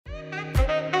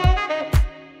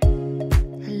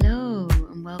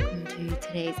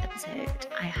today's episode,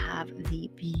 I have the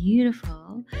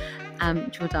beautiful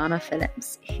Jordana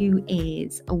Phillips, who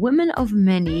is a woman of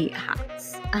many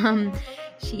hats.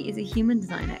 She is a human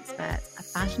design expert, a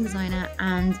fashion designer,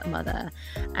 and a mother.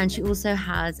 And she also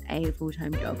has a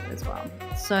full-time job as well.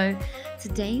 So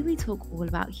today we talk all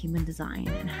about human design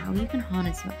and how you can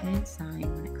harness your own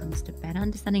design when it comes to better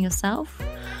understanding yourself.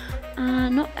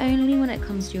 Not only when it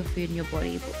comes to your food and your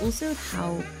body, but also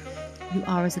how you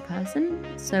are as a person.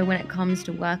 So when it comes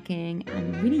to working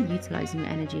and really utilizing your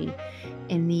energy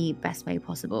in the best way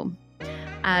possible.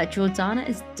 Jordana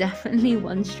is definitely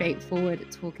one straightforward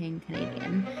talking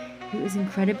Canadian who is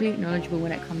incredibly knowledgeable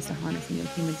when it comes to harnessing your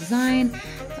human design,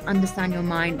 to understand your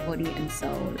mind, body, and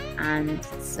soul. And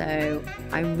so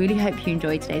I really hope you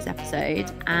enjoyed today's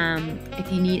episode.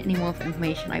 If you need any more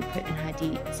information, I put in her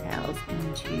details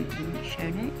into the show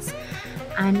notes.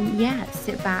 And yeah,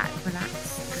 sit back,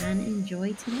 relax, and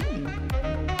enjoy today.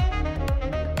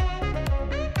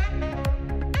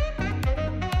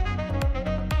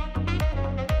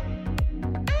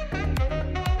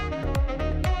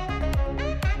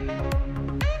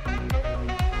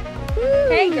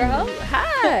 Hey girl.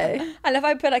 Hi. I love how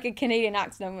I put like a Canadian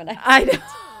accent when I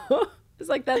know. It's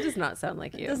like, that does not sound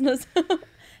like you. Does not sound...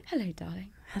 Hello,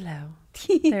 darling. Hello.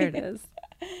 There it is.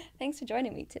 Thanks for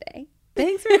joining me today.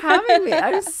 Thanks for having me.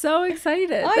 I'm so excited.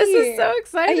 This is so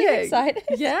exciting. Are you excited?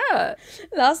 Yeah.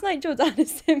 Last night, Jordana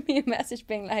sent me a message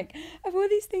being like, I have all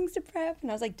these things to prep. And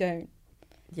I was like, don't.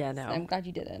 Yeah, no. So I'm glad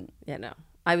you didn't. Yeah, no.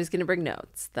 I was going to bring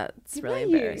notes. That's really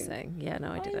embarrassing. Yeah,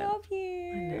 no, I didn't. I love you.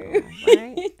 I know,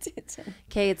 right? You didn't.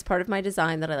 Okay, it's part of my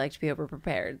design that I like to be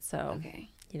over-prepared. So, Okay.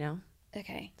 you know,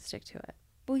 Okay. stick to it.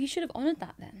 Well, you should have honored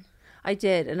that then. I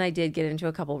did. And I did get into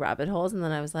a couple rabbit holes. And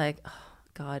then I was like, oh,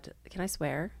 God, can I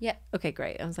swear? Yeah. Okay,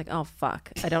 great. I was like, oh,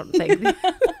 fuck. I don't think...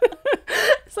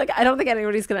 It's like, I don't think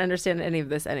anybody's going to understand any of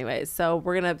this anyways. So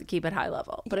we're going to keep it high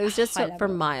level. But it was just for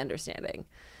my understanding.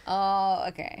 Oh,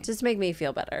 okay. Just to make me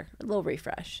feel better. A little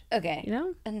refresh. Okay. You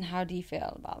know? And how do you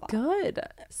feel about that? Good.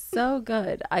 So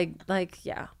good. I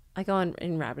go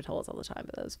in rabbit holes all the time,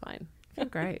 but that was fine. I feel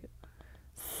great.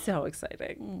 So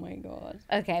exciting. Oh my God.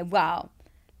 Okay, wow.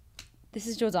 This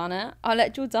is Jordana. I'll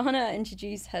let Jordana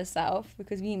introduce herself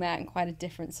because we met in quite a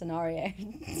different scenario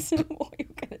to what you're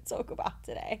going to talk about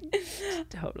today.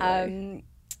 Totally.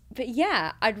 But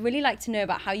yeah, I'd really like to know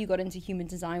about how you got into human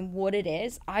design, what it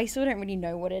is. I still don't really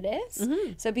know what it is.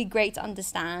 Mm-hmm. So it'd be great to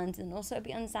understand, and also it'd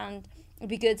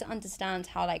be good to understand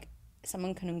how like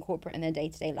someone can incorporate in their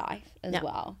day-to-day life as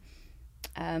well.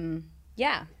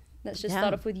 Yeah, let's just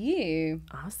start off with you.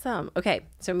 Awesome. Okay,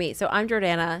 so I'm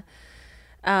Jordana.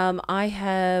 I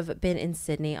have been in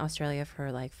Sydney, Australia for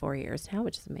like 4 years now,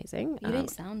 which is amazing. You don't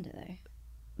sound it though.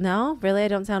 No, really? I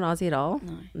don't sound Aussie at all?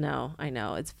 No, I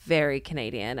know. It's very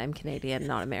Canadian. I'm Canadian,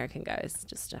 not American, guys.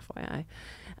 Just FYI.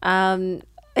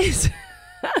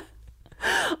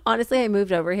 Honestly, I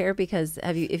moved over here because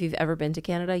if you've ever been to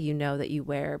Canada, you know that you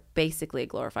wear basically a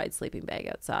glorified sleeping bag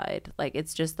outside. Like,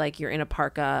 it's just like you're in a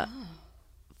parka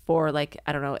for like,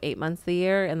 I don't know, 8 months of the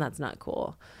year, and that's not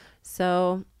cool.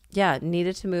 So yeah,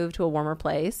 needed to move to a warmer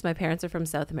place. My parents are from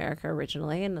South America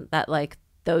originally, and that like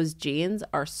those genes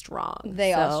are strong.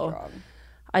 They are strong.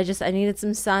 I needed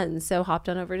some sun, so hopped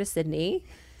on over to Sydney.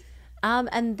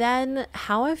 And then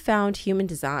how I found human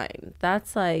design,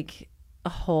 that's like a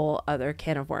whole other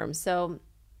can of worms. So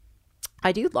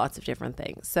I do lots of different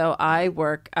things. So I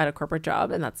work at a corporate job,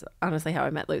 and that's honestly how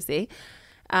I met Lucy.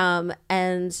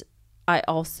 And I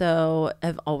also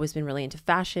have always been really into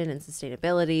fashion and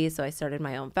sustainability. So I started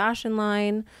my own fashion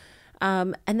line.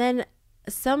 And then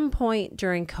some point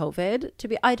during COVID,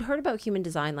 I'd heard about human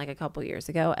design like a couple years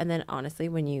ago. And then honestly,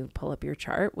 when you pull up your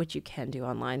chart, which you can do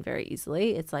online very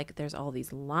easily, it's like there's all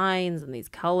these lines and these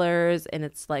colors. And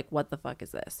it's like, what the fuck is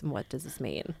this? And what does this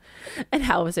mean? And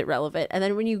how is it relevant? And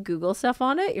then when you Google stuff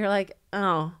on it, you're like,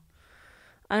 oh,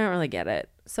 I don't really get it.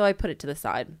 So I put it to the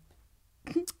side.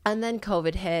 And then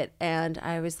COVID hit, and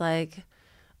I was like,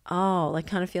 oh, like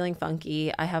kind of feeling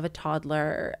funky. I have a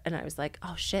toddler, and I was like,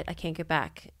 oh shit, I can't get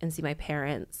back and see my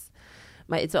parents.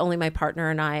 It's only my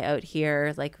partner and I out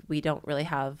here. Like, we don't really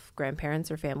have grandparents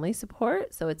or family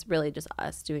support, so it's really just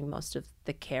us doing most of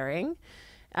the caring.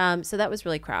 So that was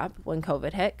really crap when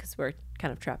COVID hit, because we're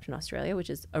kind of trapped in Australia, which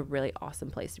is a really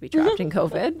awesome place to be trapped in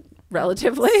COVID,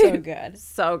 relatively. So good.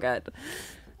 So good.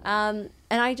 And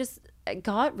I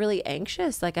got really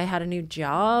anxious. Like, I had a new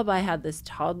job. I had this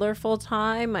toddler full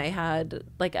time. I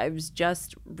was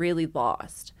just really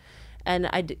lost. And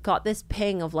I got this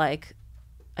ping of like,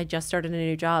 I just started a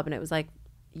new job, and it was like,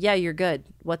 yeah, you're good.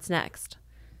 What's next?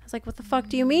 I was like, what the fuck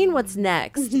do you mean what's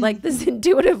next? Like this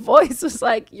intuitive voice was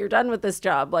like, you're done with this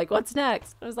job. Like what's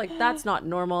next? I was like, that's not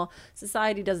normal.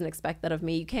 Society doesn't expect that of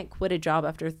me. You can't quit a job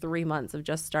after 3 months of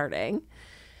just starting.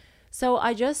 So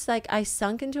I just like, I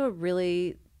sunk into a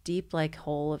really deep like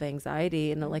hole of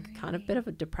anxiety and like kind of bit of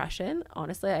a depression.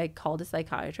 Honestly, I called a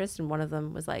psychiatrist and one of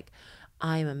them was like,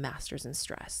 I'm a master's in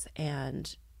stress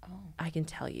and I can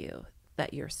tell you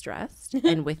that you're stressed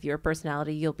and with your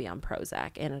personality you'll be on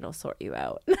Prozac and it'll sort you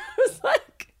out. And I was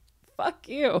like, fuck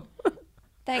you.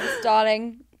 Thanks,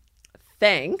 darling.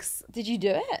 Thanks. Did you do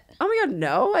it? Oh my god,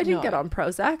 no, I didn't get on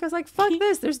Prozac. I was like, fuck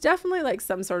this. There's definitely like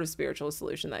some sort of spiritual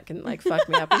solution that can like fuck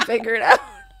me up and figure it out.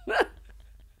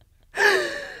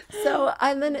 So,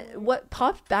 and then what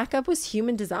popped back up was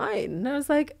human design. And I was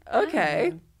like,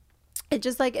 okay. It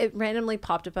just like, it randomly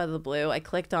popped up out of the blue. I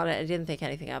clicked on it. I didn't think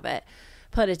anything of it.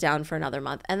 Put it down for another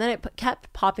month. And then it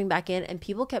kept popping back in and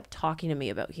people kept talking to me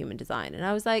about human design. And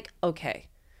I was like, okay,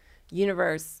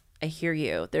 universe, I hear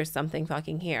you. There's something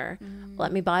fucking here.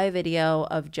 Let me buy a video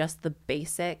of just the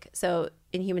basic. So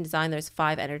in human design, there's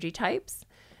 5 energy types.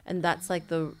 And that's like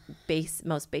the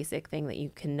most basic thing that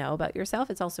you can know about yourself.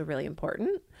 It's also really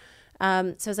important. So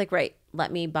I was like, right,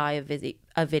 let me buy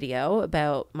a video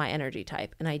about my energy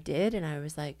type. And I did. And I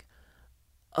was like,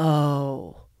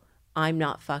 oh, I'm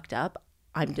not fucked up.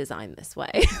 I'm designed this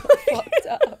way. Fucked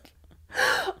up.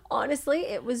 Honestly,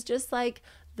 it was just like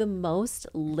the most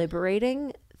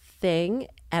liberating thing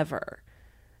ever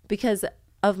because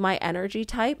of my energy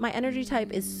type. My energy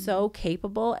type is so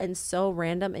capable and so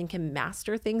random and can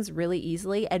master things really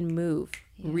easily and move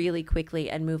really quickly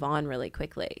and move on really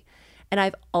quickly. And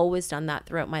I've always done that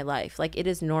throughout my life. Like it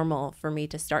is normal for me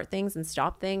to start things and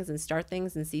stop things and start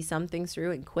things and see some things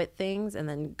through and quit things and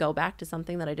then go back to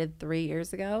something that I did 3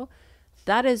 years ago.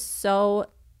 That is so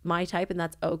my type and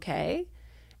that's okay.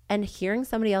 And hearing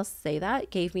somebody else say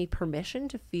that gave me permission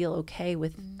to feel okay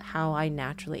with how I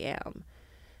naturally am.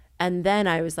 And then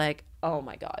I was like, oh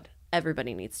my God,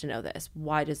 everybody needs to know this.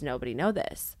 Why does nobody know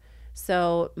this?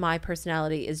 So my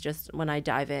personality is just when I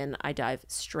dive in, I dive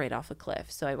straight off a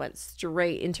cliff. So I went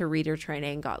straight into reader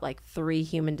training, got like 3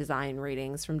 human design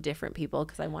readings from different people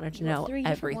because I wanted to know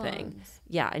everything.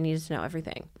 Yeah, I needed to know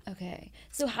everything. Okay.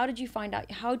 So how did you find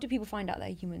out? How do people find out they're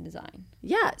human design?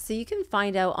 Yeah, so you can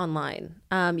find out online.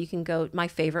 You can go, my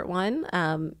favorite one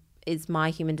is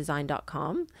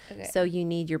myhumandesign.com. Okay. So you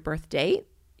need your birth date,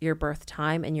 your birth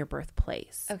time, and your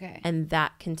birthplace. Okay. And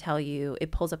that can tell you,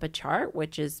 it pulls up a chart,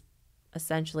 which is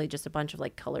essentially just a bunch of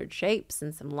like colored shapes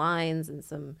and some lines and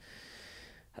some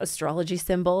astrology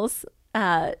symbols.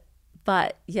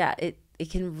 But yeah, it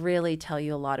can really tell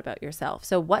you a lot about yourself.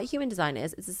 So what human design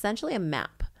is, it's essentially a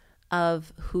map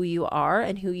of who you are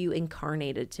and who you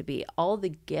incarnated to be, all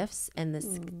the gifts and the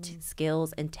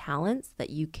skills and talents that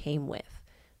you came with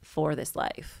for this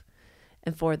life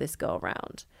and for this go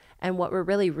around. And what we're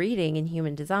really reading in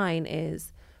human design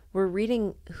is we're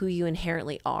reading who you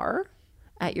inherently are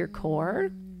at your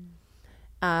core.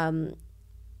 And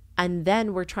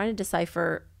then we're trying to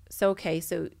decipher, so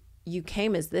you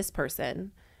came as this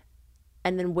person,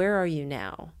 and then where are you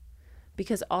now?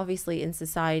 Because obviously in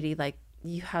society, like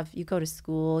you go to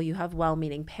school, you have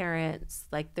well-meaning parents,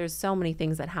 like there's so many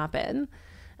things that happen.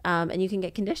 And you can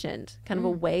get conditioned kind of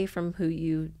away from who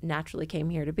you naturally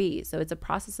came here to be. So it's a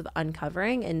process of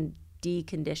uncovering and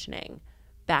deconditioning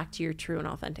back to your true and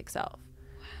authentic self.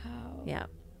 Wow. Yeah.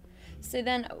 So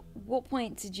then what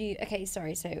point did you, so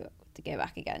to go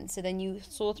back again, so then you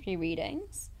saw 3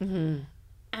 readings.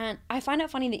 And I find it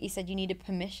funny that you said you needed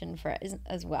permission for it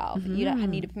as well. You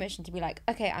needed permission to be like,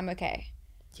 okay, I'm okay.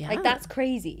 Yeah. Like that's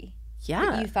crazy. Yeah.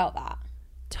 That you felt that.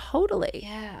 Totally.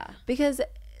 Yeah. Because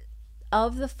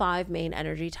of the 5 main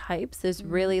energy types, there's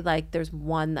really like, there's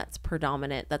one that's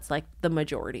predominant. That's like the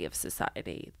majority of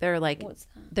society. They're like,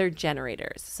 they're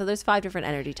generators. So there's 5 different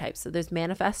energy types. So there's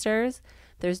manifestors,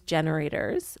 there's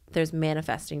generators, there's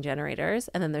manifesting generators,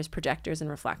 and then there's projectors and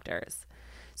reflectors.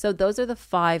 So those are the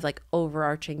 5 like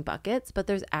overarching buckets, but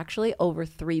there's actually over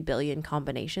 3 billion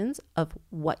combinations of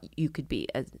what you could be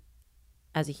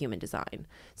as a human design.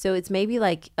 So it's maybe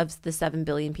like of the 7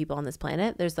 billion people on this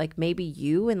planet, there's like maybe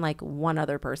you and like one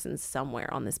other person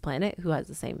somewhere on this planet who has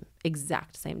the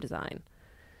exact same design.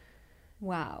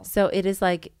 Wow. So it is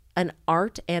like an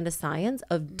art and a science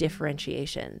of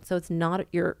differentiation. So it's not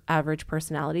your average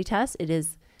personality test. It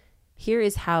is, here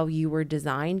is how you were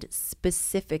designed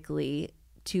specifically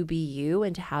to be you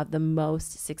and to have the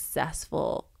most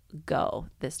successful go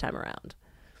this time around.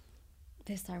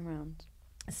 This time around.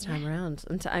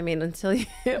 Until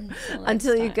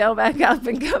you go back up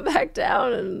and go back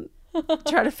down and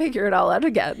try to figure it all out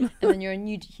again. And then you're a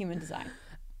new human design.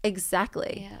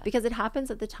 Exactly. Yeah. Because it happens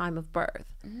at the time of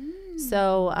birth.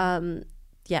 So,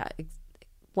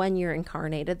 when you're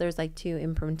incarnated, there's like 2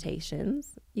 imprintations.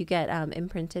 You get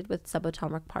imprinted with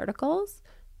subatomic particles.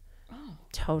 Oh.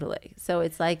 Totally. So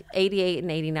it's like 88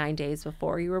 and 89 days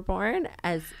before you were born,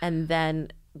 and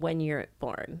then when you're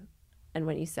born and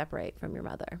when you separate from your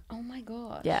mother. Oh my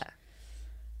gosh. Yeah.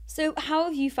 So how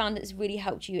have you found it's really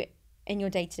helped you in your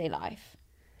day-to-day life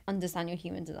understand your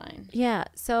human design? Yeah.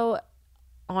 So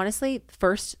honestly,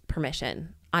 first,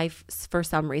 permission. I, for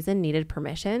some reason, needed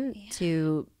permission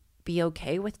to be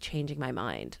okay with changing my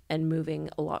mind and moving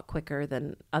a lot quicker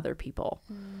than other people.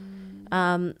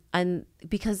 And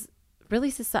because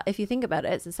really, if you think about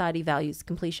it, society values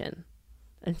completion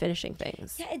and finishing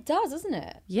things. Yeah, it does, doesn't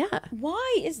it? Yeah.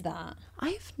 Why is that? I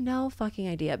have no fucking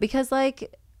idea, because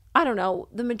like, I don't know,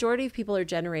 the majority of people are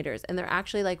generators, and they're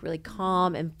actually like really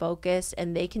calm and focused,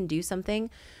 and they can do something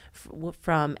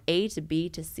from A to B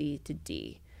to C to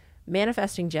D.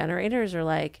 Manifesting generators are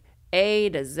like A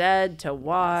to Z to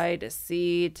Y to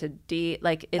C to D.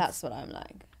 Like, it's That's what I'm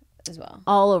like as well.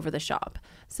 all over the shop.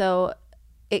 So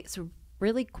it's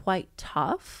really quite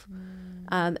tough.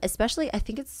 Especially, I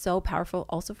think it's so powerful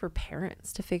also for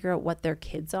parents to figure out what their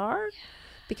kids are.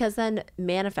 Because then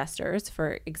manifestors,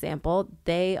 for example,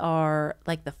 they are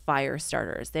like the fire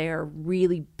starters. They are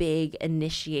really big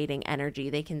initiating energy.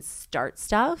 They can start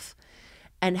stuff.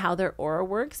 And how their aura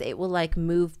works, it will like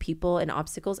move people and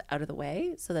obstacles out of the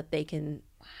way so that they can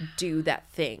do that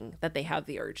thing that they have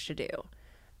the urge to do.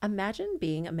 Imagine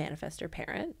being a manifestor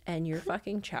parent and your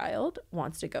fucking child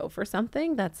wants to go for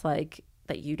something that's like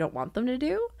that you don't want them to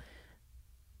do.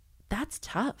 That's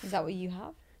tough. Is that what you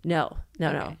have? No.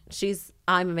 Okay.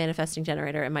 I'm a manifesting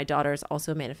generator, and my daughter is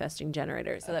also a manifesting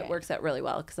generator. So that works out really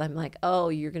well, because I'm like, oh,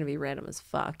 you're going to be random as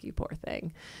fuck, you poor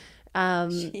thing.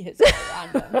 She is so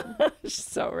random. She's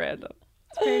so random.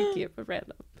 It's very cute, but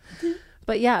random.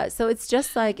 But yeah, so it's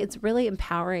just like, it's really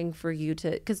empowering for you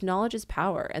to, because knowledge is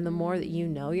power. And the more that you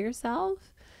know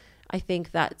yourself, I think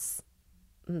it's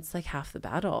like half the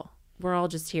battle. We're all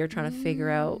just here trying to figure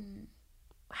out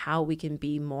how we can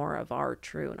be more of our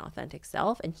true and authentic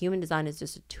self. And human design is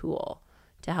just a tool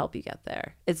to help you get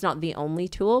there. It's not the only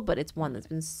tool, but it's one that's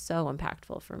been so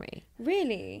impactful for me.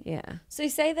 Really? Yeah. So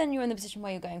say then you're in the position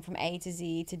where you're going from A to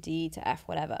Z to D to F,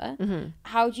 whatever. Mm-hmm.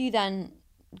 How do you then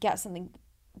get something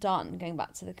done, going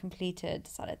back to the completed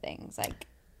side of things? Like,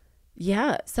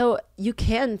 yeah, so you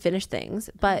can finish things,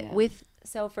 but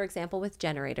so for example, with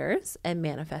generators and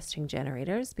manifesting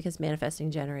generators, because manifesting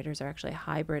generators are actually a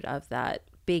hybrid of that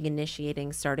big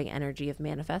initiating starting energy of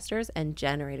manifestors, and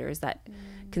generators, that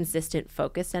consistent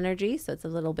focused energy. So it's a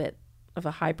little bit of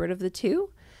a hybrid of the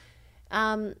two.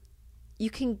 You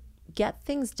can get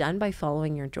things done by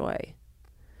following your joy,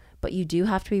 but you do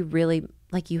have to be really,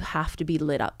 like, you have to be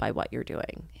lit up by what you're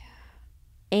doing.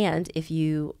 And if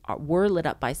you were lit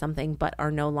up by something but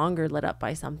are no longer lit up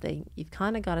by something, you've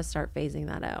kind of got to start phasing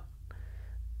that out.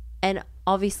 And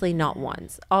obviously not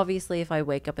once. Obviously, if I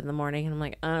wake up in the morning and I'm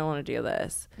like, I don't want to do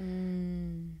this,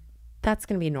 that's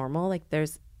going to be normal. Like,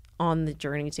 there's, on the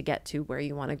journey to get to where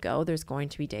you want to go, there's going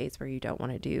to be days where you don't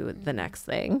want to do the next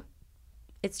thing.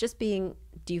 It's just being,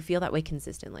 do you feel that way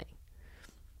consistently?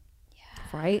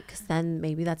 Right? Because then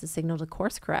maybe that's a signal to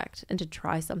course correct and to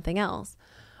try something else.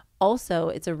 Also,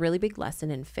 it's a really big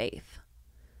lesson in faith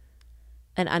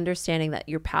and understanding that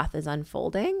your path is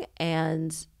unfolding,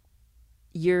 and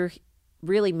you're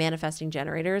really manifesting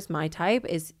generators. My type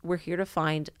is, we're here to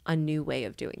find a new way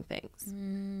of doing things.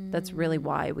 That's really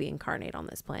why we incarnate on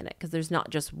this planet, because there's not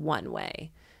just one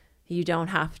way. You don't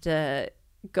have to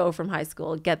go from high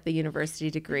school, get the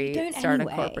university degree, start a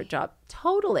corporate job.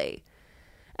 Totally.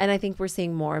 And I think we're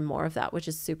seeing more and more of that, which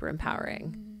is super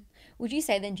empowering. Would you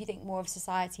say then, do you think more of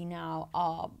society now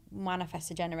are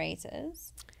manifestor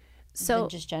generators than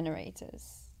just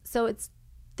generators? So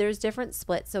there's different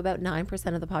splits. So about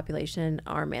 9% of the population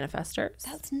are manifestors.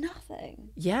 That's nothing.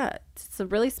 Yeah, it's a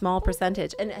really small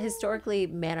percentage. And historically,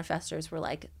 manifestors were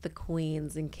like the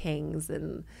queens and kings,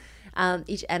 and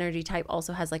each energy type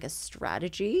also has like a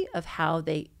strategy of how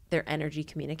their energy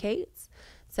communicates.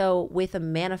 So with a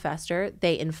manifestor,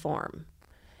 they inform.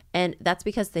 And that's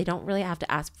because they don't really have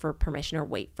to ask for permission or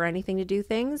wait for anything to do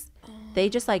things. They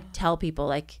just like tell people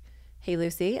like, hey,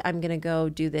 Lucy, I'm going to go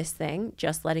do this thing,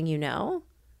 just letting you know.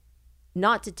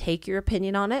 Not to take your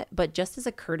opinion on it, but just as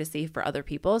a courtesy for other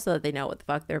people so that they know what the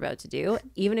fuck they're about to do.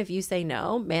 Even if you say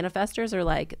no, manifestors are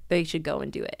like, they should go and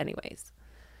do it anyways.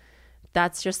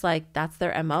 That's just like, that's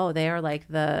their MO. They are like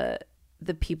the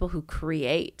people who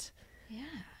create.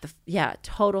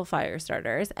 Total fire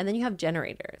starters. And then you have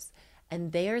generators.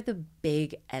 and they are the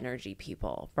big energy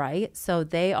people, right? So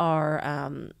they are,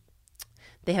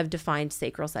 they have defined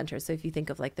sacral centers. So if you think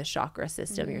of like the chakra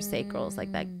system, your sacral is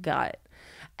like that gut.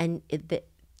 And the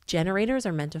generators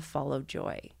are meant to follow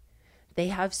joy. They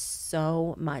have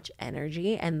so much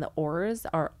energy, and the auras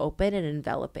are open and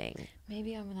enveloping.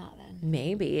 Maybe I'm that then.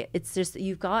 Maybe. It's just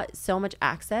you've got so much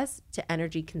access to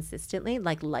energy consistently,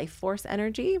 like life force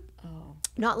energy. Oh.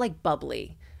 Not like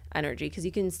bubbly energy, because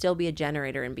you can still be a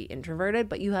generator and be introverted,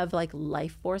 but you have like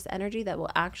life force energy that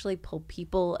will actually pull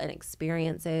people and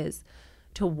experiences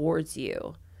towards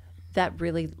you. That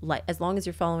really, like, as long as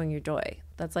you're following your joy,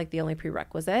 that's like the only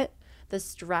prerequisite. The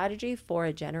strategy for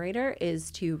a generator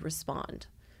is to respond.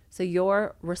 So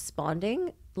you're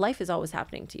responding. Life is always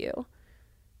happening to you.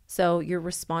 So you're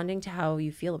responding to how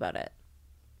you feel about it.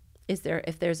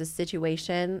 If there's a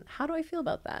situation, how do I feel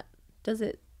about that? Does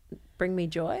it bring me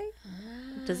joy?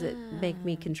 Does it make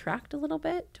me contract a little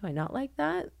bit? Do I not like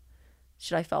that?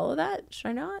 Should I follow that? Should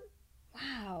I not?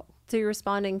 Wow. So you're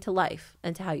responding to life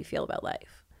and to how you feel about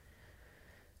life.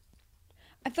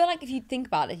 I feel like if you think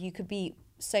about it, you could be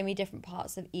so many different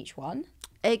parts of each one.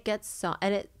 It gets so,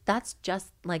 and that's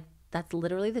just like, that's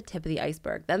literally the tip of the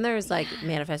iceberg. Then there's like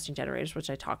manifesting generators, which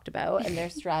I talked about, and their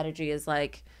strategy is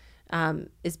like,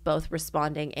 is both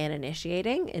responding and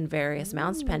initiating in various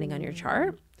amounts depending on your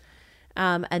chart.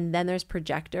 And then there's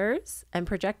projectors, and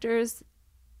projectors,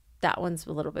 that one's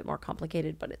a little bit more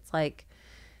complicated, but it's like,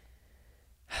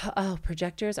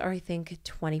 projectors are, I think,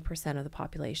 20% of the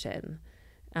population.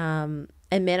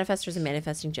 And manifestors and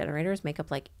manifesting generators make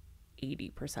up like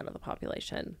 80% of the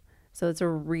population. So it's a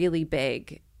really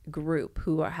big group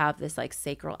who have this like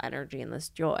sacral energy and this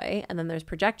joy. And then there's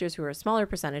projectors who are a smaller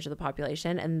percentage of the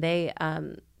population, and they're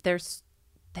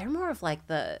more of like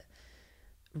the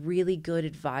really good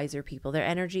advisor people. Their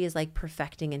energy is like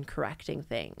perfecting and correcting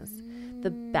things. The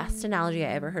best analogy I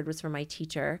ever heard was from my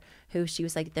teacher, who she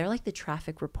was like, they're like the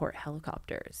traffic report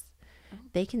helicopters.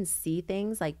 They can see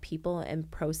things like people and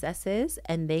processes,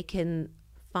 and they can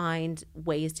find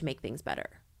ways to make things better.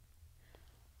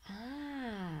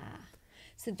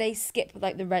 So they skip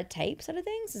like the red tape sort of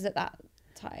things? Is it that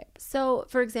type? So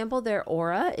for example, their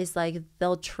aura is like,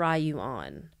 they'll try you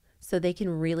on. So they can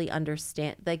really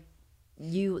understand, like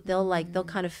they'll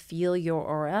kind of feel your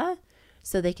aura,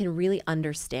 so they can really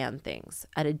understand things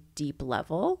at a deep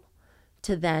level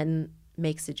to then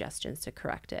make suggestions to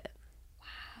correct it.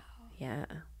 Yeah,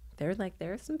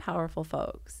 they're some powerful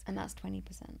folks. And that's 20%.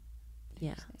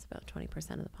 Yeah, it's about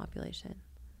 20% of the population.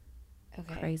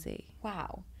 Okay. Crazy.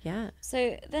 Wow. Yeah.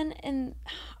 So then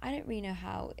I don't really know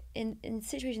how, in the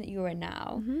situation that you're in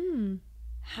now,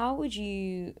 how would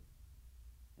you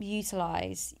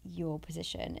utilize your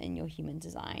position in your human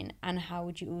design, and how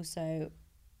would you also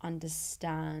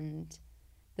understand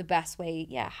the best way,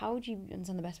 how would you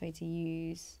understand the best way to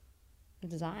use the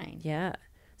design? Yeah.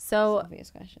 So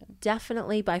obvious question.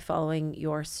 Definitely by following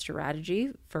your strategy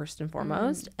first and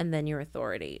foremost, and then your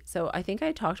authority. So I think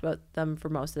I talked about them for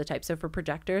most of the types. So for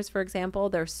projectors, for example,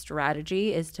 their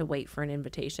strategy is to wait for an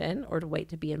invitation or to wait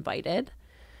to be invited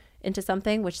into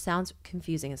something, which sounds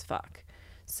confusing as fuck.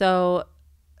 So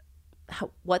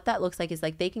what that looks like is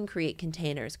like they can create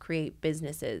containers, create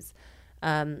businesses,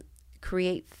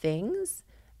 create things,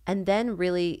 and then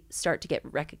really start to get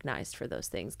recognized for those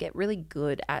things, get really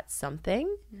good at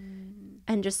something,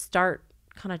 and just start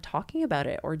kind of talking about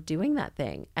it or doing that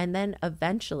thing. And then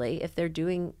eventually, if they're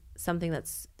doing something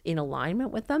that's in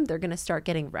alignment with them, they're going to start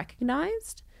getting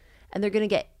recognized, and they're going to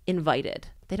get invited.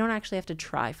 They don't actually have to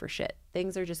try for shit.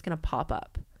 Things are just going to pop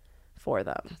up for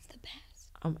them. That's the best.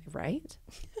 Oh, right?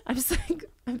 I'm just like,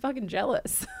 I'm fucking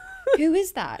jealous. Who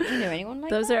is that? Do you know anyone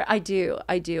like that? I do.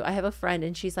 I have a friend,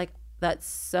 and she's like, that's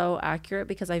so accurate,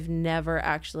 because I've never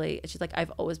actually, she's like, I've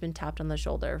always been tapped on the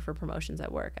shoulder for promotions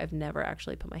at work. I've never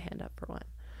actually put my hand up for one.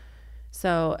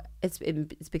 So it's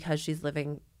because she's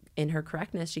living in her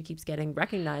correctness. She keeps getting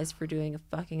recognized for doing a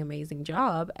fucking amazing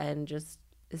job, and just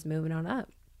is moving on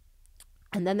up.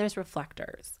 And then there's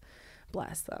reflectors.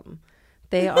 Bless them.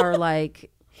 They are like,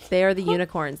 they are the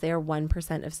unicorns. They are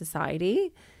 1% of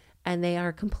society, and they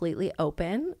are completely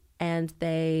open, and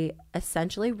they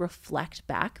essentially reflect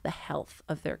back the health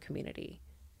of their community.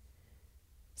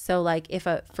 So like if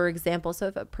a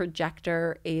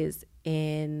projector is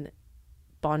in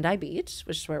Bondi Beach,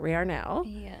 which is where we are now,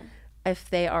 if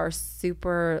they are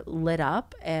super lit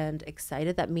up and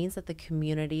excited, that means that the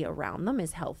community around them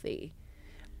is healthy,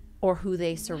 or who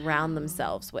they surround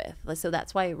themselves with. So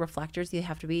that's why reflectors, you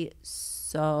have to be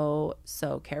so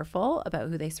careful about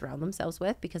who they surround themselves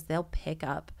with, because they'll pick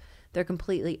up. They're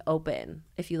completely open.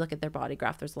 If you look at their body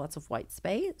graph, there's lots of white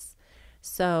space.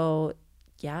 So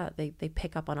they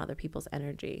pick up on other people's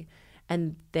energy,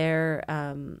 and they're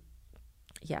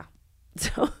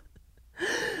so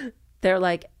they're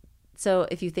like, so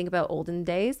if you think about olden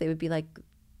days, they would be like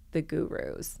the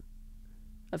gurus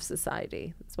of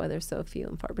society. That's why they're so few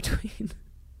and far between.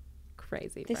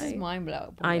 Crazy. This right? is mind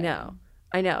blowing. I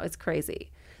know, it's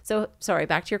crazy. So sorry,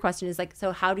 back to your question is like,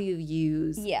 so how do you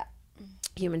use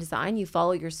human design? You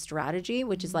follow your strategy,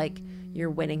 which is like your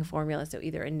winning formula. So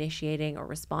either initiating or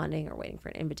responding or waiting for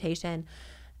an invitation.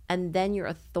 And then your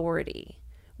authority,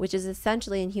 which is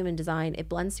essentially in human design, it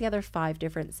blends together 5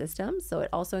 different systems. So it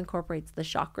also incorporates the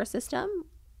chakra system.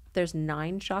 There's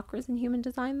 9 chakras in human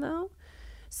design though.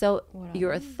 So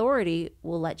your authority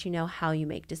will let you know how you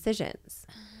make decisions.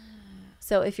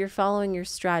 So if you're following your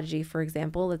strategy, for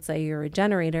example, let's say you're a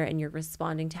generator and you're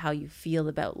responding to how you feel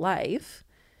about life,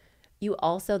 you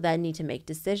also then need to make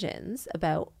decisions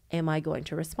about, am I going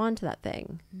to respond to that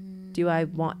thing? Do I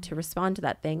want to respond to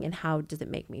that thing, and how does it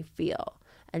make me feel?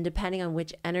 And depending on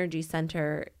which energy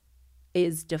center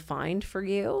is defined for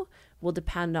you will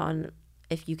depend on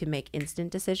if you can make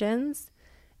instant decisions,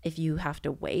 if you have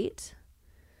to wait.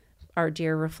 Our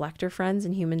dear reflector friends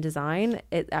in human design,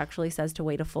 it actually says to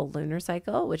wait a full lunar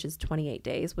cycle, which is 28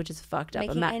 days, which is fucked up.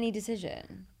 Making any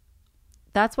decision.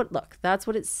 That's what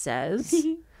it says.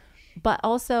 But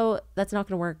also, that's not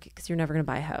going to work because you're never going to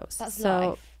buy a house. That's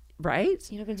life. Right?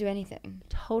 You're not going to do anything.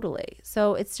 Totally.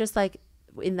 So it's just like,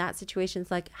 in that situation,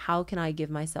 it's like, how can I give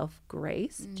myself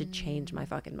grace to change my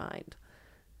fucking mind?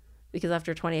 Because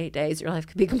after 28 days, your life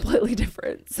could be completely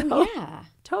different. So Yeah.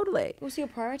 Totally. Also, your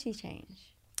priorities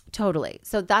change. Totally.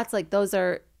 So that's like, those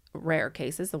are rare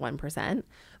cases, the 1%.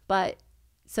 But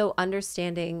so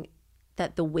understanding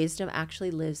that the wisdom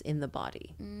actually lives in the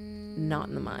body, not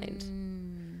in the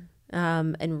mind.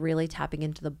 And really tapping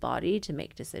into the body to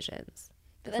make decisions.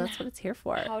 But that's what it's here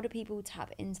for. How do people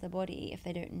tap into the body if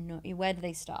they don't know? Where do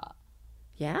they start?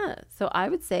 Yeah. So I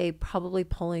would say probably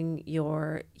pulling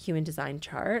your human design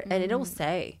chart, and it'll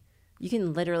say, you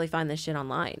can literally find this shit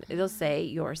online. It'll say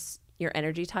your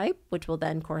energy type, which will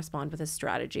then correspond with a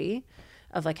strategy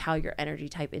of like how your energy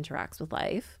type interacts with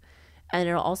life. And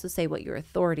it'll also say what your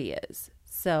authority is.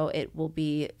 So it will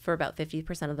be, for about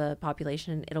 50% of the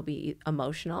population, it'll be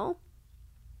emotional.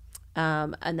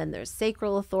 And then there's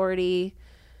sacral authority,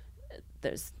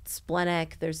 there's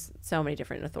splenic, there's so many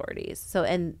different authorities. So,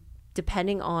 and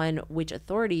depending on which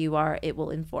authority you are, it will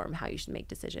inform how you should make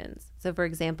decisions. So for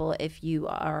example, if you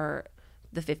are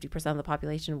the 50% of the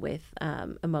population with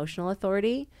emotional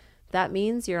authority, that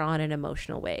means you're on an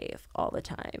emotional wave all the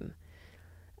time.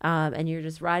 And you're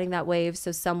just riding that wave.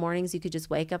 So some mornings you could just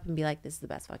wake up and be like, this is the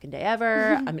best fucking day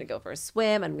ever. I'm going to go for a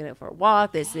swim. I'm going to go for a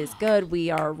walk. This is good. We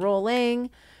are rolling.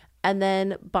 And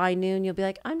then by noon, you'll be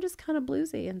like, I'm just kind of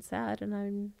bluesy and sad. And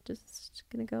I'm just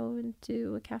going to go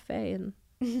into a cafe and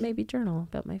maybe journal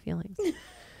about my feelings.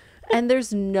 And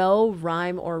there's no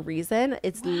rhyme or reason.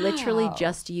 It's literally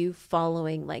just you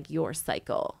following like your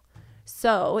cycle.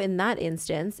 So in that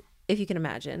instance, if you can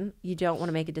imagine, you don't want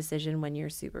to make a decision when you're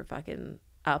super fucking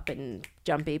up and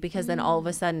jumpy, because then all of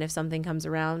a sudden if something comes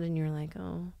around and you're like,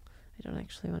 oh, I don't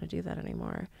actually want to do that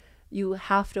anymore. You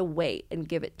have to wait and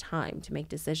give it time to make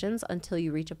decisions until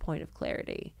you reach a point of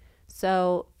clarity.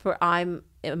 So I'm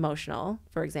emotional,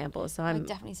 for example. So I would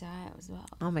definitely say I am as well.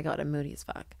 Oh my God, I'm moody as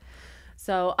fuck.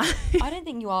 So I don't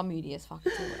think you are moody as fuck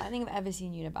at all. I think I've ever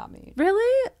seen you in a bad mood.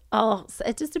 Really? Oh, so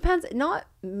it just depends.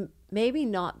 Maybe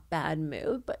not bad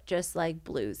mood, but just like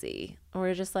bluesy,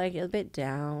 or just like a bit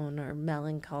down or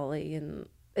melancholy, and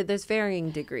there's varying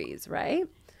degrees, right?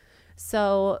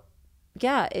 So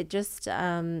yeah, it just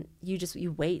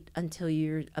you wait until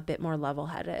you're a bit more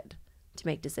level-headed to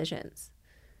make decisions,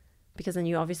 because then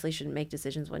you obviously shouldn't make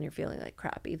decisions when you're feeling like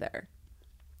crap either.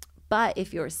 But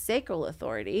if you're sacral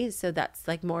authority, so that's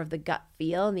like more of the gut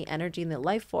feel and the energy and the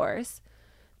life force,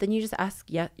 then you just ask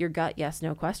your gut yes,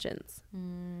 no questions.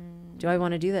 Do I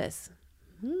want to do this?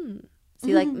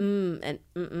 See, like and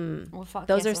Well, fuck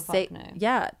those yes are or fuck no.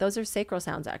 Yeah, those are sacral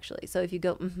sounds actually. So if you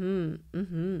go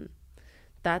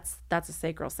that's a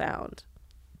sacral sound.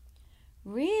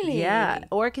 Really? Yeah,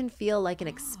 or it can feel like an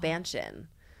expansion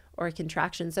or a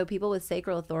contraction. So people with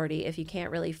sacral authority, if you can't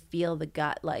really feel the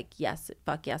gut like yes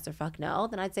or fuck no,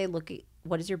 then I'd say look at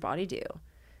what does your body do.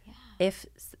 Yeah. If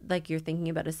like you're thinking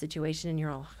about a situation and you're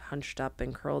all hunched up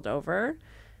and curled over,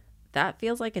 that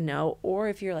feels like a no. Or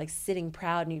if you're like sitting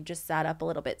proud and you've just sat up a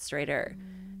little bit straighter,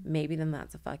 maybe then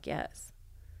that's a fuck yes.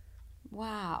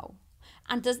 Wow.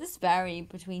 And does this vary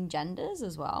between genders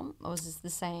as well, or is this the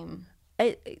same?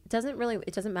 It doesn't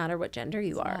matter what gender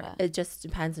you are. It just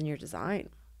depends on your design.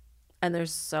 And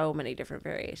there's so many different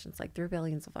variations, like 3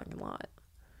 billion's a fucking lot.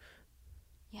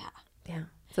 Yeah. Yeah.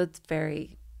 So it's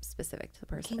very specific to the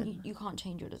person. You can't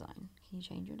change your design. Can you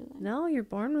change your design? No, you're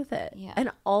born with it. Yeah.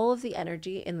 And all of the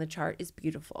energy in the chart is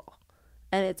beautiful.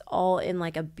 And it's all in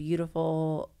like a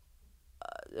beautiful,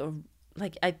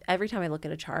 every time I look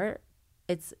at a chart,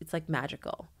 it's like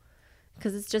magical.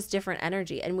 Because it's just different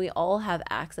energy. And we all have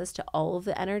access to all of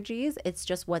the energies. It's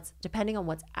just depending on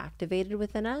what's activated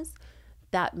within us,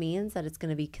 that means that it's going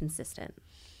to be consistent.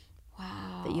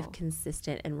 Wow. That you have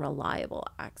consistent and reliable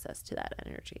access to that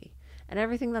energy. And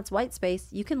everything that's white space,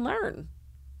 you can learn.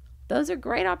 Those are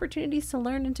great opportunities to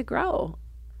learn and to grow.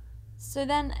 So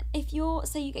then if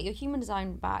say you get your human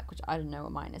design back, which I don't know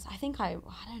what mine is. I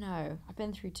don't know. I've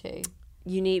been through 2.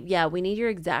 We need your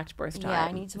exact birth time. Yeah,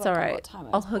 I need to work it's all out right. what time I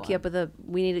I'll was hook you born. up with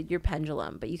we need your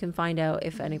pendulum, but you can find out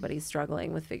if anybody's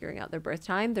struggling with figuring out their birth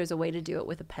time. There's a way to do it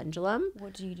with a pendulum.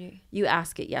 What do you do? You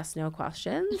ask it yes, no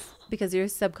questions because your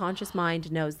subconscious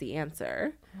mind knows the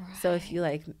answer. Right. So if you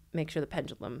make sure the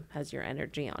pendulum has your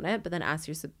energy on it, but then ask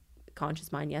your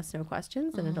subconscious mind yes, no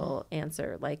questions, and it'll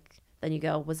answer then you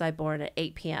go, was I born at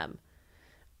 8 p.m.?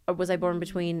 Or was I born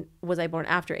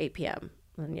after 8 p.m.?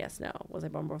 And yes, no. Was I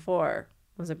born before?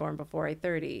 Was I born before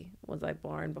 8:30? Was I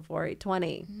born before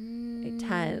 8:20?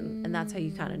 8:10? And that's how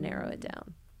you kind of narrow it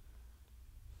down.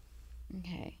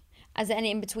 Okay. Is there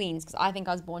any in-betweens? Because I think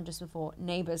I was born just before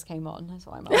Neighbours came on. That's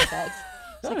what my mum said.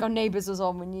 It's like, Neighbours was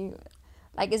on when you...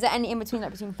 is there any in-between,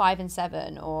 between 5 and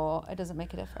 7, or it doesn't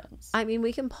make a difference? I mean,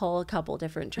 we can pull a couple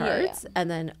different charts and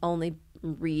then only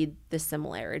read the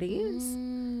similarities.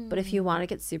 But if you want to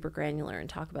get super granular and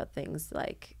talk about things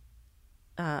like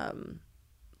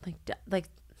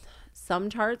some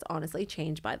charts honestly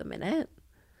change by the minute.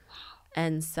 Wow.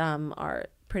 And some are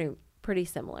pretty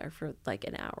similar for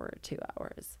an hour or 2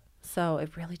 hours. So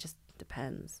it really just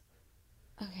depends.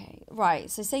 Okay,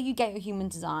 right. So say you get your human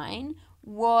design,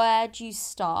 where do you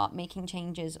start making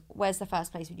changes? Where's the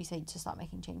first place would you say to start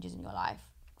making changes in your life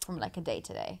from a day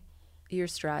to day? Your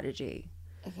strategy.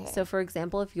 Okay. So for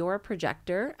example, if you're a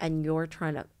projector and you're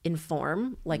trying to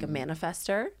inform a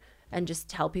manifester and just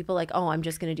tell people I'm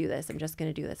just going to do this. I'm just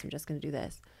going to do this. I'm just going to do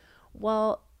this.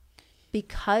 Well,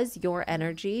 because your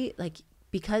energy,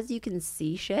 because you can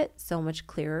see shit so much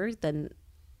clearer than,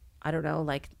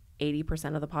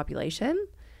 80% of the population,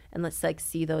 and let's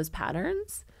see those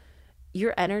patterns,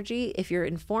 your energy, if you're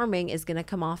informing, is going to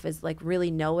come off as really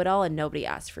know-it-all and nobody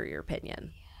asked for your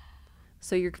opinion. Yeah.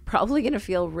 So you're probably going to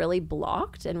feel really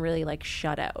blocked and really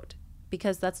shut out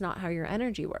because that's not how your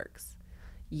energy works.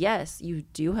 Yes, you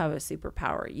do have a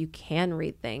superpower. You can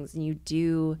read things and you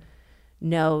do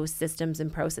know systems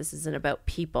and processes and about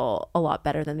people a lot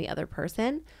better than the other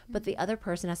person, but the other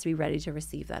person has to be ready to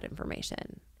receive that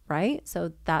information, right?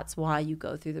 So that's why you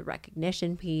go through the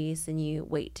recognition piece and you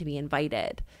wait to be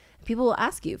invited. People will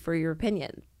ask you for your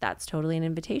opinion. That's totally an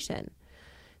invitation.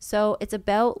 So it's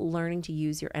about learning to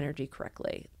use your energy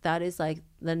correctly. That is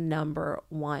the number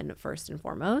one first and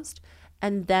foremost.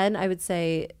 And then I would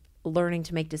say learning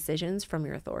to make decisions from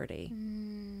your authority.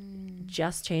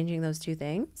 Just changing those 2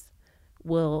 things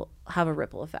will have a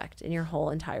ripple effect in your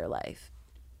whole entire life.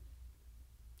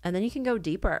 And then you can go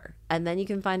deeper, and then you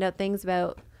can find out things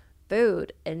about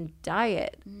food and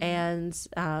diet and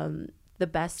the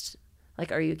best,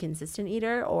 are you a consistent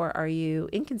eater or are you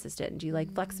inconsistent? Do you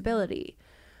like flexibility?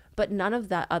 But none of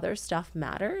that other stuff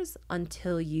matters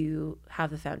until you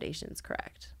have the foundations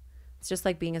correct. It's just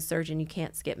like being a surgeon. You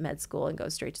can't skip med school and go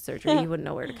straight to surgery. You wouldn't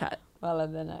know where to cut. Well, I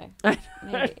don't know.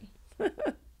 Maybe.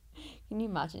 Can you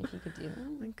imagine if you could do that?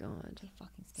 Oh my God. It'd be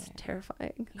fucking scary. It's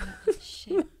terrifying. Yeah,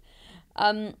 shit.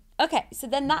 Okay, so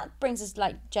then that brings us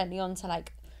gently on to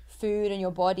food and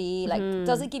your body.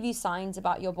 Does it give you signs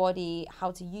about your body, how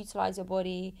to utilize your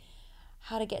body,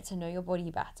 how to get to know your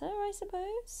body better, I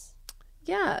suppose?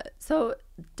 Yeah, so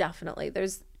definitely.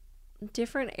 There's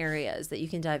different areas that you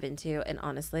can dive into, and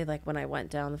honestly, when I went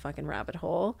down the fucking rabbit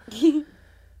hole,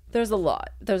 there's a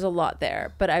lot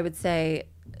there, but I would say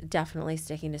definitely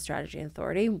sticking to strategy and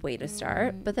authority, way to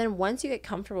start. But then once you get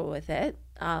comfortable with it,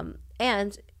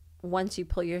 and once you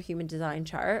pull your human design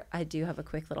chart, I do have a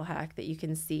quick little hack that you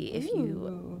can see if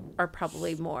you are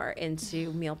probably more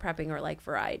into meal prepping or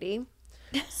variety.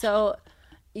 So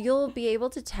you'll be able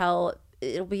to tell,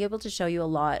 it'll be able to show you a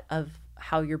lot of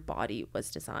how your body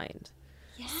was designed.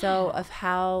 Yeah. So of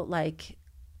how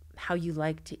you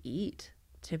like to eat,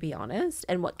 to be honest,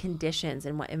 and what conditions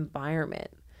and what environment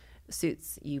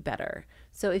suits you better.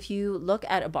 So if you look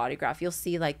at a body graph, you'll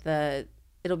see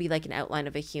it'll be an outline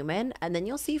of a human, and then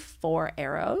you'll see 4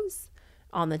 arrows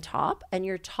on the top, and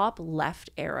your top left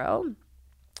arrow,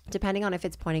 depending on if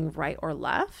it's pointing right or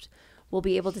left, will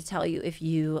be able to tell you if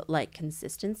you like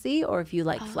consistency or if you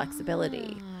like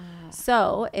flexibility.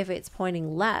 So if it's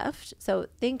pointing left, so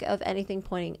think of anything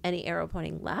pointing, any arrow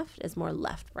pointing left as more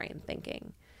left brain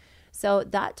thinking. So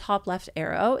that top left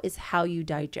arrow is how you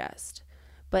digest,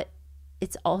 but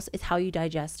it's how you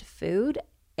digest food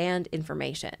and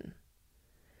information.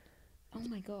 Oh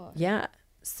my God. Yeah.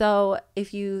 So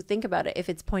if you think about it, if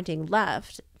it's pointing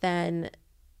left, then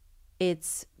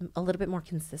it's a little bit more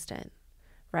consistent,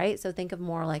 right? So think of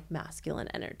more like masculine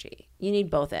energy. You need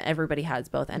both. Everybody has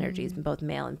both energies, both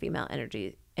male and female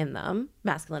energy in them,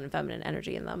 masculine and feminine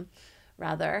energy in them,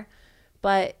 rather.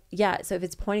 But yeah, so if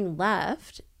it's pointing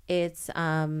left, it's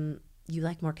you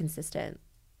like more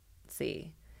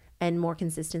consistency and more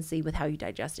consistency with how you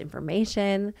digest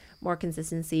information, more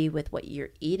consistency with what you're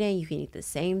eating. You can eat the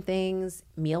same things.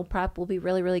 Meal prep will be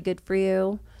really, really good for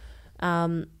you.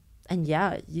 And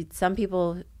yeah, some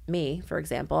people, me, for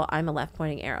example, I'm a left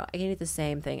pointing arrow. I can eat the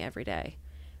same thing every day.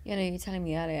 You know, you were telling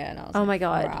me earlier and I was oh like, my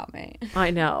God. Far out, mate.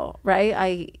 I know,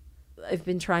 right? I've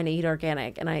been trying to eat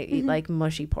organic and I eat like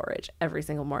mushy porridge every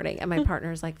single morning. And my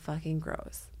partner's like, fucking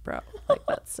gross, bro. Like,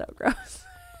 that's so gross.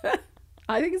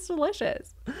 I think it's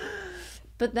delicious.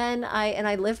 But then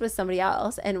I lived with somebody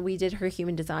else and we did her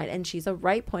human design and she's a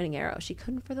right pointing arrow. She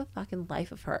couldn't for the fucking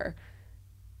life of her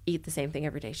eat the same thing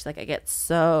every day. She's like, I get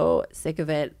so sick of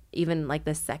it, even like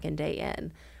the second day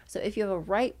in. So if you have a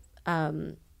right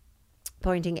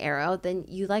pointing arrow, then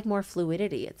you like more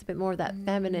fluidity. It's a bit more of that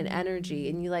feminine energy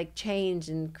and you like change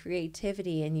and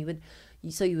creativity, and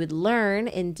you would learn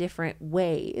in different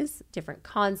ways, different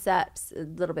concepts, a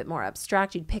little bit more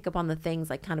abstract. You'd pick up on the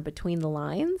things like kind of between the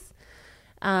lines.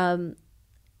 And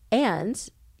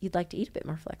you'd like to eat a bit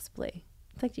more flexibly.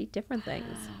 You'd like to eat different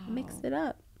things. Mix it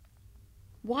up.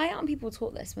 Why aren't people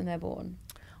taught this when they're born?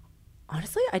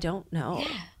 Honestly, I don't know.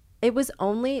 Yeah. It was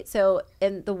only so,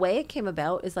 and the way it came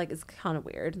about is like, it's kind of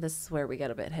weird. This is where we get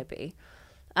a bit hippie.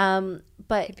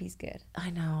 But Hippie's good.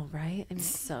 I know, right? I mean,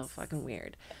 so fucking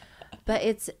weird. But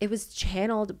it was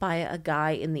channeled by a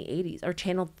guy in the 80s, or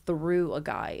channeled through a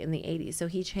guy in the 80s. So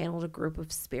he channeled a group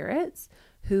of spirits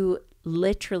who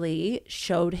literally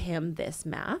showed him this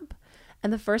map.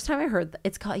 And the first time I heard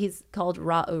he's called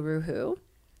Ra'uruhu.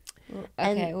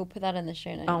 Okay, we'll put that in the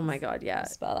show notes. Oh my God, yeah.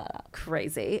 Spell that out.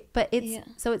 Crazy. But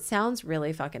so it sounds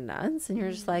really fucking nuts. And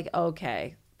you're just like,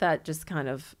 okay, that just kind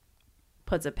of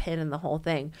puts a pin in the whole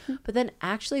thing. But then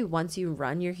actually once you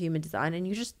run your human design and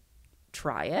you just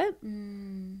try it,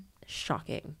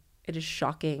 shocking. It is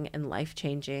shocking and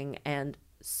life-changing and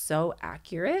so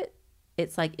accurate.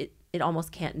 It's like it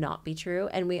almost can't not be true.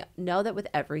 And we know that with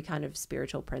every kind of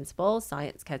spiritual principle,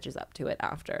 science catches up to it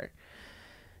after.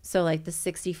 So like there's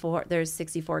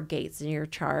 64 gates in your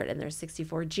chart, and there's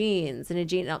 64 genes in a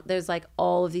gene. There's like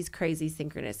all of these crazy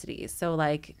synchronicities. So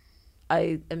like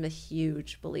I am a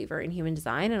huge believer in human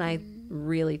design, and I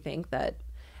really think that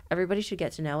everybody should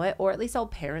get to know it, or at least all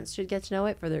parents should get to know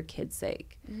it for their kids'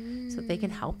 sake, so that they can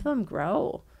help them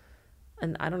grow.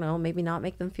 And I don't know, maybe not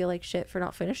make them feel like shit for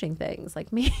not finishing things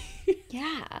like me.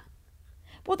 Yeah.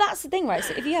 Well, that's the thing, right?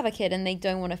 So if you have a kid and they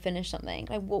don't want to finish something,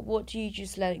 like what do you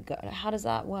just let it go? Like, how does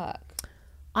that work?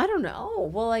 I don't know.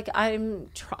 Well, like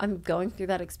I'm going through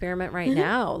that experiment right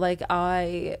now. Like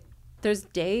there's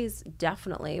days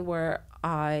definitely where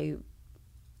I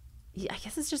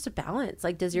guess it's just a balance.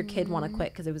 Like, does your kid want to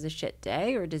quit because it was a shit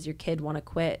day, or does your kid want to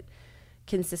quit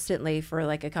consistently for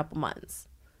like a couple months?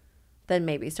 Then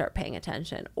maybe start paying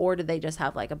attention. Or do they just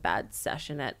have like a bad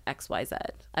session at XYZ,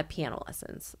 at piano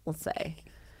lessons, let's say.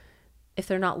 If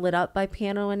they're not lit up by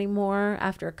piano anymore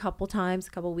after a couple times,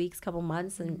 a couple weeks, couple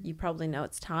months, then you probably know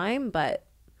it's time. But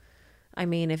I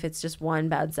mean, if it's just one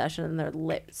bad session and they're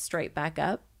lit straight back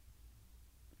up,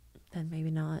 then maybe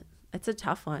not. It's a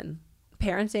tough one.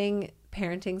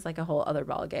 Parenting's like a whole other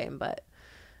ball game, but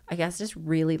I guess just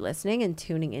really listening and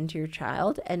tuning into your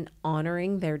child and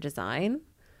honoring their design.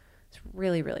 It's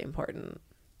really, really important.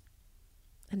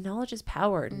 And knowledge is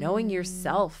power. Knowing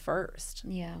yourself first,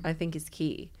 I think, is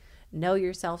key. Know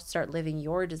yourself, start living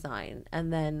your design,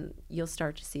 and then you'll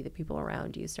start to see the people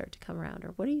around you start to come around.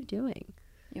 Or what are you doing?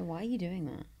 Yeah, why are you doing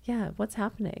that? Yeah, what's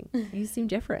happening? You seem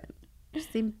different. You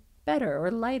seem better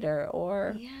or lighter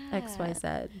or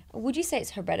XYZ. Would you say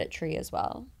it's hereditary as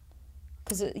well?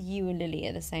 Because you and Lily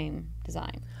are the same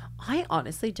design. I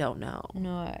honestly don't know.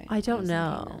 No. I don't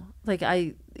know. Like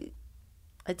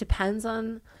it depends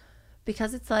on,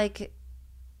 because it's like,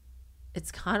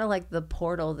 it's kind of like the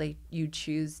portal that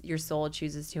your soul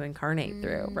chooses to incarnate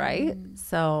through, right?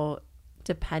 So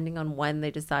depending on when they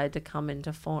decide to come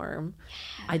into form,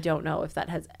 I don't know if that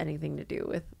has anything to do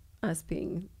with us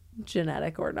being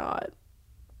genetic or not.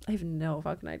 I have no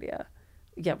fucking idea.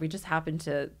 Yeah, we just happen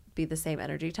to be the same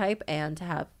energy type and to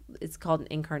have, it's called an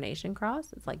incarnation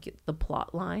cross. It's like the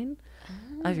plot line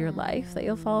of your life that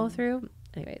you'll follow through.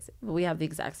 Anyways, we have the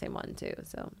exact same one too.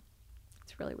 So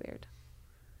it's really weird.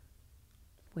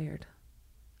 Weird.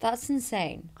 That's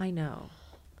insane. I know.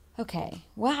 Okay.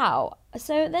 Wow.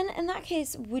 So then in that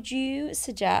case, would you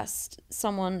suggest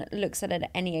someone looks at it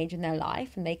at any age in their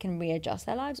life and they can readjust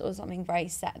their lives, or something very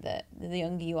set that the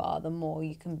younger you are, the more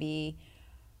you can be,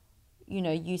 you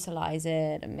know, utilize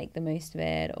it and make the most of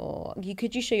it? Or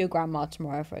could you show your grandma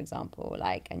tomorrow, for example,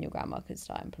 like, and your grandma could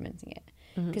start implementing it?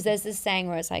 Because there's this saying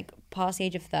where it's like past the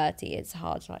age of 30, it's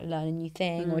hard to like learn a new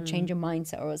thing or change your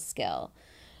mindset or a skill.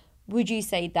 Would you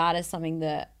say that is something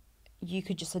that you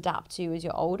could just adapt to as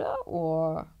you're older,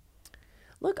 or?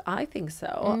 Look, I think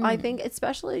so. I think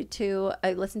especially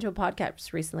I listened to a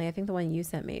podcast recently, I think the one you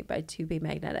sent me by To Be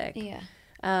Magnetic. Yeah.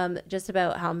 Just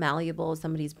about how malleable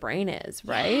somebody's brain is,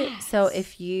 right? Yes. So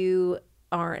if you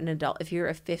are an adult, if you're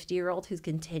a 50-year-old who's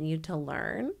continued to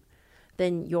learn,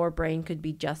 then your brain could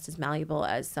be just as malleable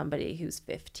as somebody who's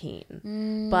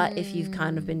 15. But if you've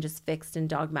kind of been just fixed and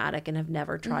dogmatic and have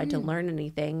never tried to learn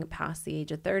anything past the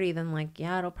age of 30, then like,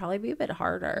 yeah, it'll probably be a bit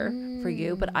harder for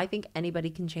you. But I think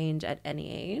anybody can change at any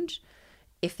age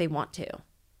if they want to.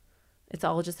 It's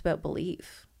all just about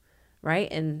belief,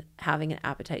 right? And having an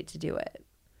appetite to do it.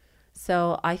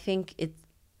 So I think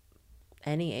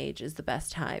any age is the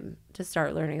best time to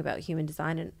start learning about human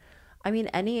design. And I mean,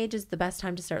 any age is the best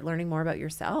time to start learning more about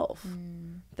yourself.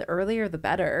 The earlier, the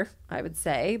better, I would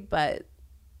say. But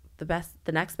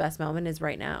the next best moment is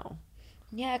right now.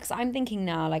 Yeah, because I'm thinking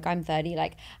now, like I'm 30,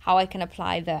 like how I can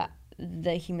apply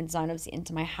the human design obviously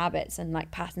into my habits and like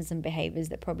patterns and behaviors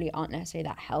that probably aren't necessarily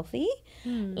that healthy.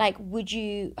 Like,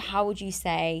 how would you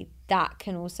say that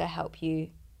can also help you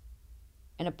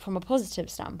from a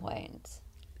positive standpoint?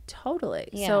 Totally.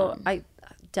 Yeah. So I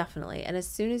definitely. And as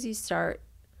soon as you start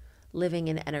living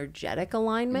in energetic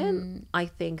alignment, I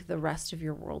think the rest of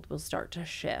your world will start to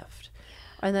shift.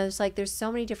 And there's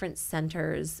so many different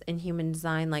centers in human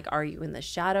design. Like, are you in the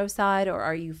shadow side or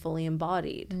are you fully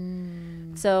embodied?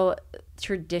 So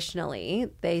traditionally,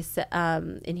 they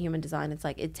in human design, it's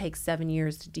like it takes 7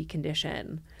 years to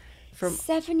decondition.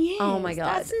 7 years? Oh my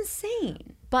God. That's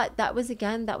insane. But that was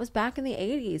back in the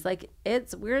 80s. Like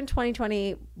we're in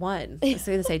 2021. I was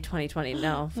going to say 2020.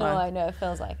 No, fuck. No, I know, it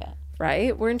feels like it.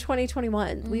 Right? We're in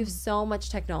 2021. We have so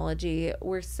much technology.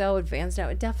 We're so advanced now.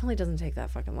 It definitely doesn't take that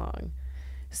fucking long.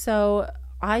 So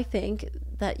I think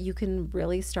that you can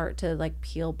really start to like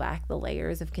peel back the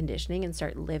layers of conditioning and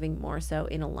start living more so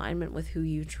in alignment with who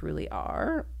you truly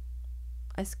are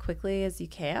as quickly as you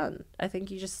can. I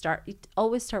think you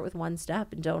always start with one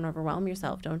step and don't overwhelm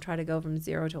yourself. Don't try to go from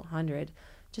 0 to 100.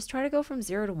 Just try to go from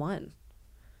 0 to 1.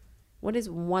 What is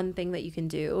one thing that you can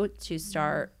do to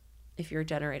start, if you're a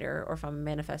generator or if I'm a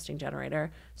manifesting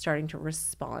generator, starting to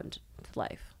respond to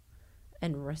life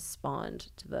and respond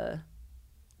to the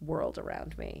world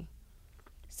around me?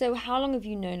 So how long have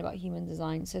you known about human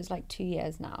design? So it's like 2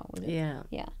 years now. Was it? Yeah.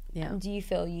 Yeah. Yeah. And do you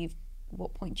feel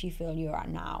what point do you feel you're at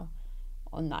now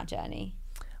on that journey?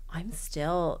 I'm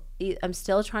still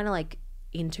trying to like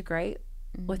integrate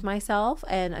with myself,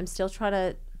 and I'm still trying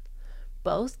to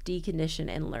both decondition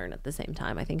and learn at the same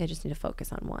time. I think I just need to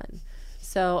focus on one.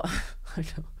 So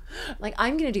like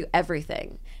I'm going to do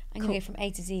everything. I'm going to go from A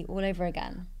to Z all over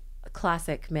again. A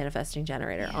classic manifesting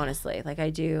generator, honestly. Like I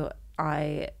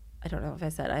don't know if I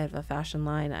said I have a fashion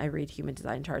line, I read human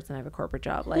design charts, and I have a corporate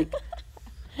job. Like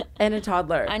and a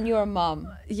toddler. And you're a mom.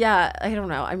 Yeah, I don't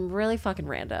know. I'm really fucking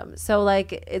random. So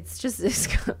like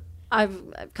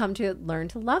I've come to learn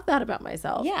to love that about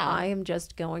myself. Yeah. I am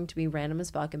just going to be random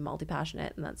as fuck and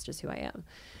multi-passionate, and that's just who I am.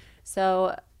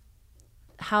 So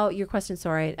your question,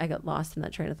 sorry, I got lost in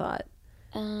that train of thought.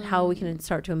 How we can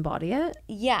start to embody it?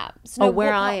 Yeah. So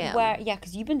where I am.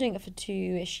 Because you've been doing it for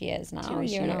 2-ish years now.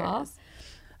 2-ish year and a half.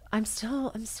 I'm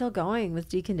still going with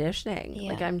deconditioning.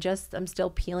 Yeah. Like I'm still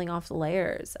peeling off the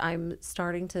layers. I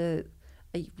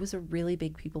was a really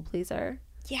big people pleaser.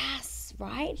 Yes,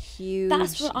 right? Huge.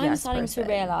 That's what I'm yes starting person. to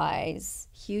realize.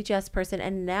 Huge yes person.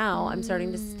 And now I'm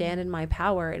starting to stand in my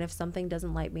power. And if something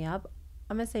doesn't light me up,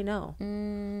 I'm going to say no.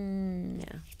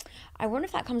 Yeah. I wonder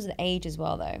if that comes with age as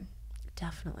well, though.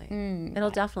 Definitely. It'll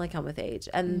definitely come with age.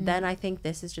 And then I think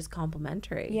this is just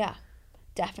complementary. Yeah,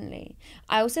 definitely.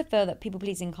 I also feel that people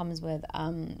pleasing comes with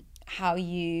how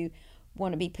you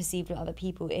want to be perceived with other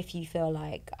people. If you feel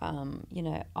like, I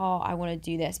want to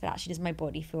do this, but actually does my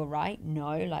body feel right?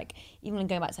 No. Like, even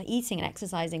going back to eating and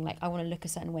exercising, like I want to look a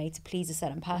certain way to please a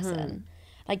certain person.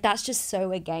 Like, that's just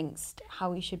so against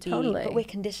how we should be. Totally. But we're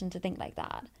conditioned to think like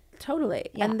that. Totally.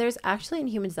 Yeah. And there's actually in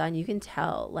human design, you can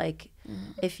tell like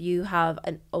if you have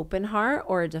an open heart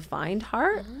or a defined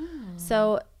heart.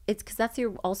 So it's because that's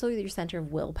also your center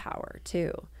of willpower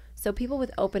too. So people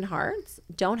with open hearts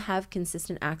don't have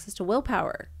consistent access to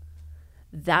willpower.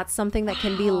 That's something that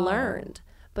can be learned.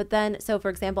 But then, so for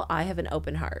example, I have an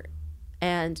open heart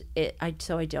and I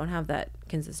don't have that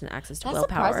consistent access to willpower.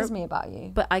 That surprises me about you.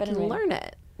 But I can learn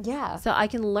it. Yeah. So I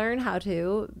can learn how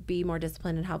to be more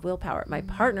disciplined and have willpower. My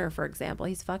partner, for example,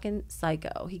 he's fucking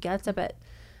psycho. He gets up at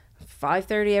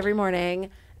 5:30 every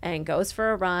morning and goes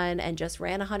for a run and just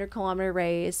ran a 100-kilometer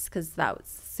race because that was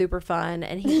super fun.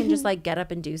 And he can just like get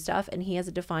up and do stuff. And he has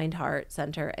a defined heart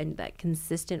center, and that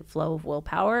consistent flow of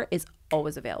willpower is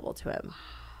always available to him.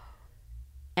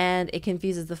 And it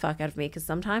confuses the fuck out of me because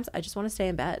sometimes I just want to stay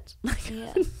in bed. Like,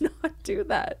 not do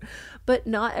that. But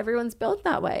not everyone's built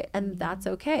that way. And that's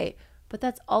okay. But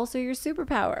that's also your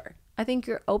superpower. I think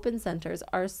your open centers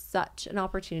are such an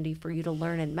opportunity for you to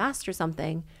learn and master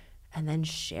something and then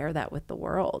share that with the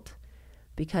world.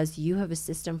 Because you have a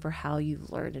system for how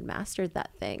you've learned and mastered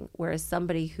that thing. Whereas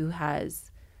somebody who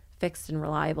has fixed and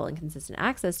reliable and consistent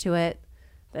access to it,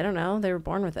 they don't know. They were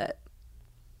born with it.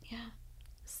 Yeah.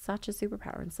 Such a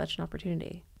superpower and such an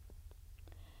opportunity.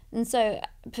 And so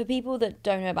for people that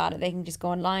don't know about it, they can just go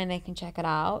online, they can check it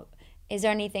out. Is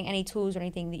there anything, any tools or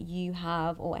anything that you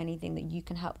have or anything that you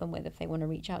can help them with if they want to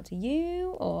reach out to you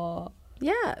or?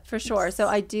 Yeah, for sure. So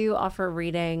I do offer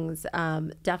readings.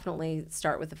 Definitely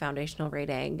start with the foundational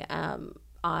reading.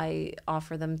 I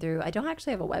offer them through, I don't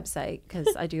actually have a website because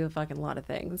I do a fucking lot of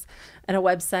things. And a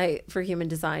website for human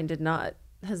design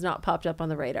has not popped up on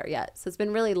the radar yet. So it's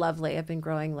been really lovely. I've been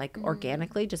growing like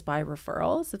organically just by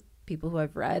referrals of people who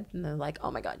I've read, and they're like, oh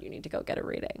my God, you need to go get a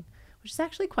reading, which is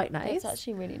actually quite nice. That's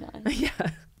actually really nice. Yeah.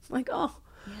 I'm like, oh,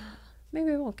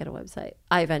 maybe I won't get a website.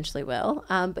 I eventually will.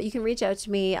 But you can reach out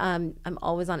to me. I'm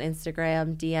always on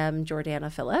Instagram, DM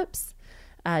Jordana Phillips,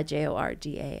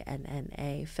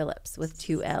 Jordana Phillips with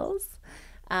 2 L's.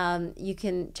 You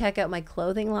can check out my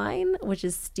clothing line, which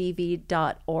is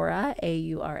stevie.aura,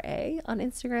 AURA, on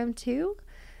Instagram too,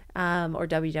 or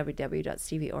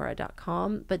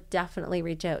www.stevieaura.com. But definitely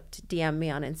reach out to DM me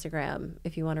on Instagram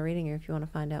if you want a reading or if you want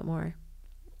to find out more.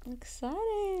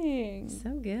 Exciting. So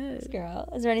good. Thanks, girl.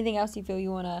 Is there anything else you feel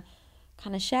you want to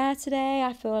kind of share today?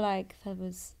 I feel like there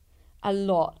was a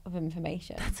lot of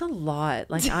information. That's a lot.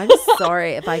 Like, I'm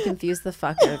sorry if I confused the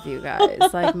fuck out of you guys.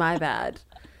 Like, my bad.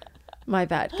 My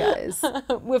bad, guys.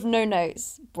 With no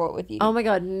notes brought with you. Oh my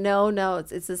God, no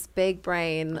notes. It's this big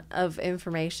brain of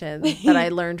information that I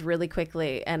learned really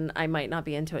quickly, and I might not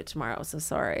be into it tomorrow, so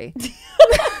sorry.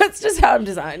 That's just how I'm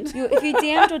designed. If you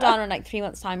DM Jordana in like 3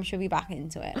 months' time, she'll be back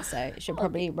into it, so she'll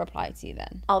probably reply to you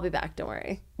then. I'll be back, don't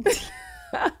worry.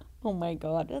 Oh my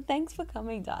God. Well, thanks for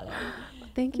coming, darling.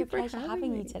 Thank you for for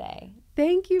having you today.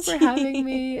 Thank you for having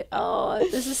me. Oh,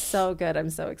 this is so good.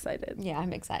 I'm so excited. Yeah,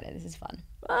 I'm excited. This is fun.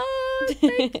 Oh,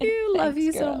 thank you. Love Thanks,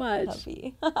 you girl. so much. Love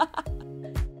you.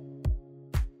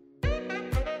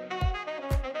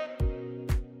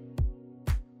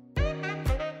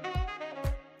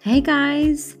 Hey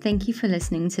guys, thank you for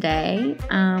listening today.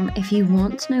 If you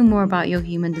want to know more about your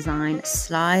human design,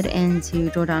 slide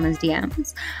into Jordana's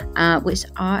DMs, which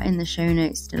are in the show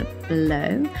notes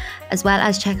below, as well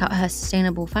as check out her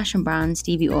sustainable fashion brand,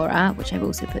 Stevie Aura, which I've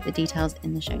also put the details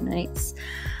in the show notes.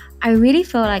 I really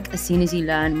feel like as soon as you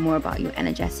learn more about your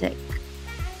energetic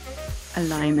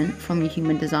alignment from your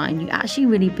human design, you actually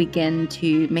really begin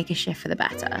to make a shift for the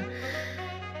better.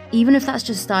 Even if that's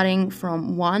just starting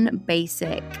from one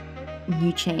basic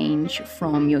new change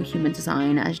from your human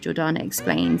design, as Jordana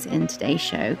explains in today's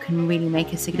show, can really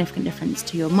make a significant difference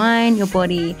to your mind, your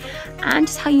body, and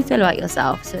just how you feel about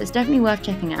yourself. So it's definitely worth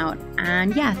checking out.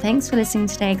 And yeah, thanks for listening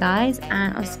today, guys,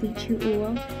 and I'll speak to you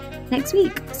all next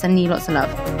week. Sending you lots of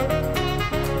love.